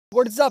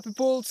What is up,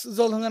 people?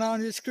 Ujjwal Hungana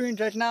on your screen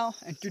right now,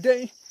 and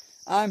today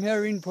I'm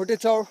here in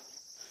Bhotechar,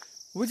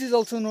 which is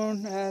also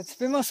known as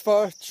famous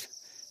for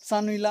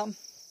Sano illam,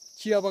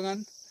 Chia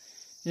Bagan.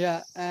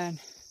 Yeah, and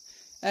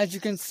as you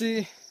can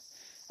see,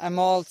 I'm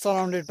all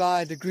surrounded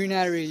by the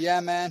greenery. Yeah,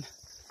 man,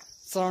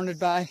 surrounded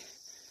by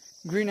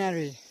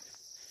greenery.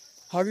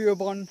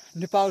 Hariyo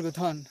Nepal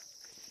Guthan.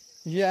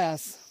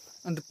 Yes,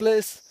 and the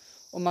place,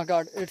 oh my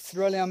god, it's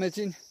really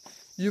amazing.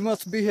 You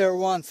must be here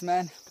once,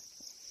 man.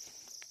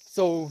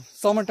 So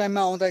summer time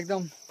मा आउँदा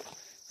एकदम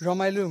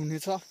रमाइलो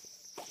हुनेछ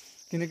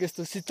किनकि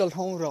यस्तो शीतल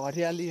ठाउँ र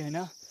हरियाली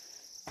हैन.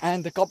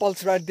 And the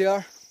couples right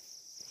there,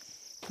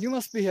 you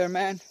must be here,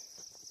 man.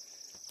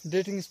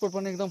 Dating spot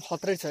पनि एकदम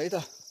खत्रै छ है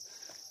त.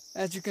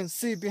 As you can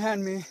see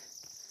behind me,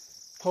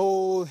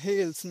 whole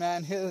hills,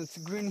 man, hills,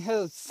 green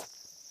hills.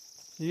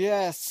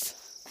 Yes,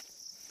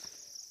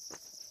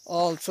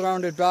 all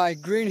surrounded by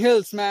green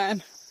hills,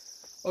 man.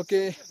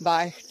 Okay,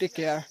 bye, take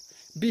care.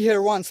 Be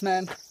here once,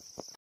 man.